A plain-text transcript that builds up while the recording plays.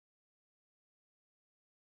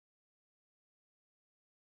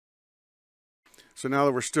So now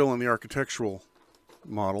that we're still in the architectural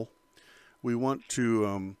model, we want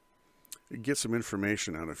to get some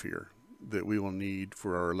information out of here that we will need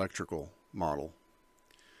for our electrical model.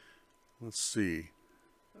 Let's see.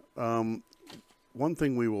 One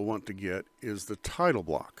thing we will want to get is the title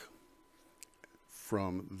block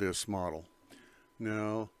from this model.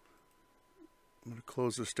 Now, I'm going to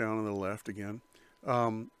close this down on the left again.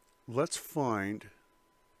 Let's find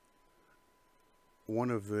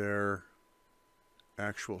one of their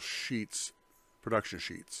actual sheets, production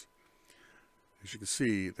sheets. As you can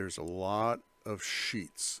see, there's a lot of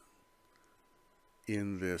sheets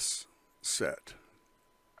in this set.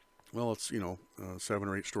 Well, it's, a 7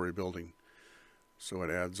 or 8 story building, so it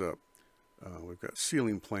adds up. We've got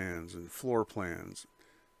ceiling plans and floor plans.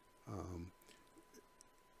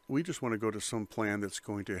 We just want to go to some plan that's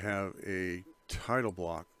going to have a title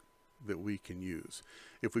block that we can use.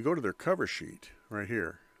 If we go to their cover sheet right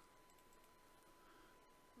here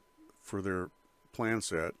for their plan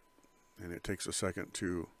set, and it takes a second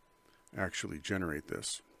to actually generate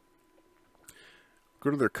this.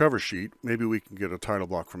 Go to their cover sheet, maybe we can get a title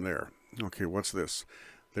block from there. Okay, what's this?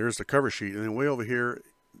 There's the cover sheet, and then way over here,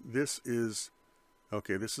 this is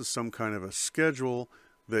some kind of a schedule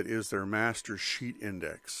that is their master sheet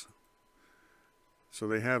index. So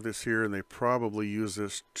they have this here, and they probably use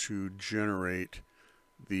this to generate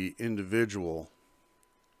the individual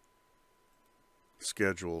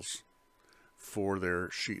schedules for their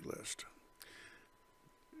sheet list.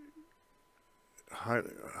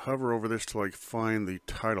 Hover over this till I find the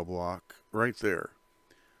title block right there.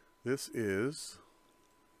 This is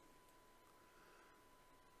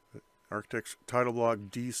Architect's Title Block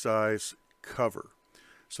D size cover.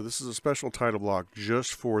 So this is a special title block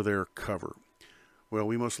just for their cover. Well,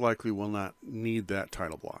 we most likely will not need that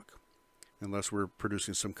title block unless we're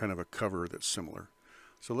producing some kind of a cover that's similar.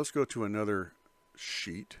 So let's go to another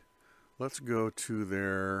sheet. Let's go to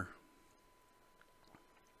their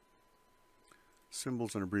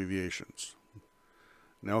symbols and abbreviations.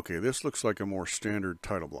 Now, okay, this looks like a more standard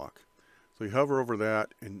title block. So you hover over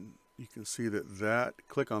that and you can see that,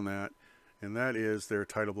 click on that, and that is their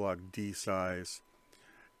title block D size.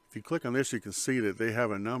 If you click on this, you can see that they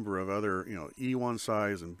have a number of other, E1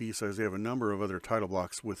 size and B size. They have a number of other title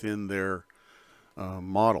blocks within their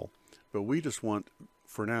model. But we just want,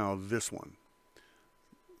 for now, this one.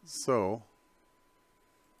 So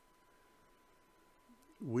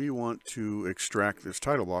we want to extract this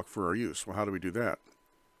title block for our use. Well, how do we do that?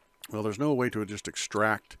 Well, there's no way to just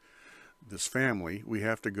extract this family. We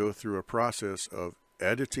have to go through a process of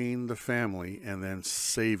editing the family and then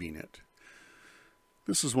saving it.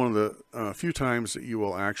 This is one of the few times that you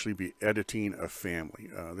will actually be editing a family.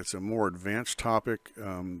 That's a more advanced topic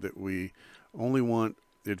that we only want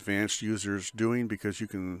advanced users doing, because you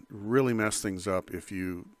can really mess things up if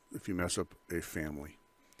you mess up a family.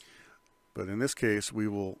 But in this case, we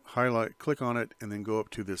will click on it, and then go up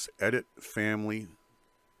to this Edit Family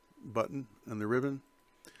button on the ribbon.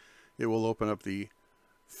 It will open up the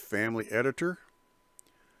Family Editor.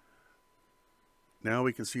 Now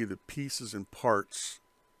we can see the pieces and parts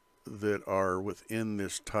that are within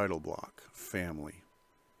this title block family.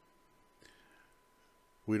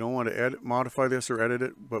 We don't want to modify this or edit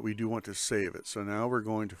it, but we do want to save it. So now we're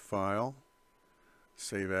going to File,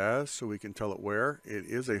 Save As, so we can tell it where. It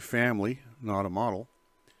is a family, not a model.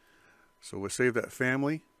 So we'll save that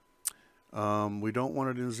family. We don't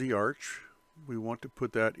want it in ZArch. We want to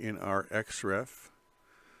put that in our XREF.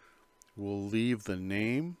 We'll leave the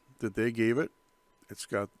name that they gave it. It's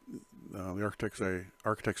got the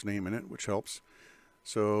architect's name in it, which helps.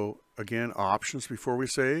 So again, options before we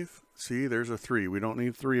save. See, there's a 3. We don't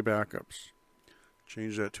need 3 backups.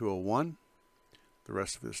 Change that to a 1. The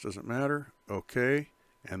rest of this doesn't matter. Okay,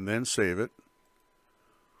 and then save it.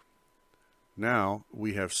 Now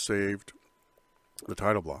we have saved the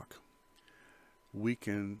title block. We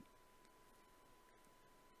can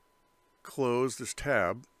close this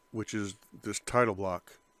tab, which is this title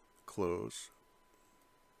block close.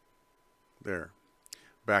 There,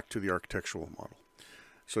 back to the architectural model.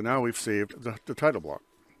 So now we've saved the title block.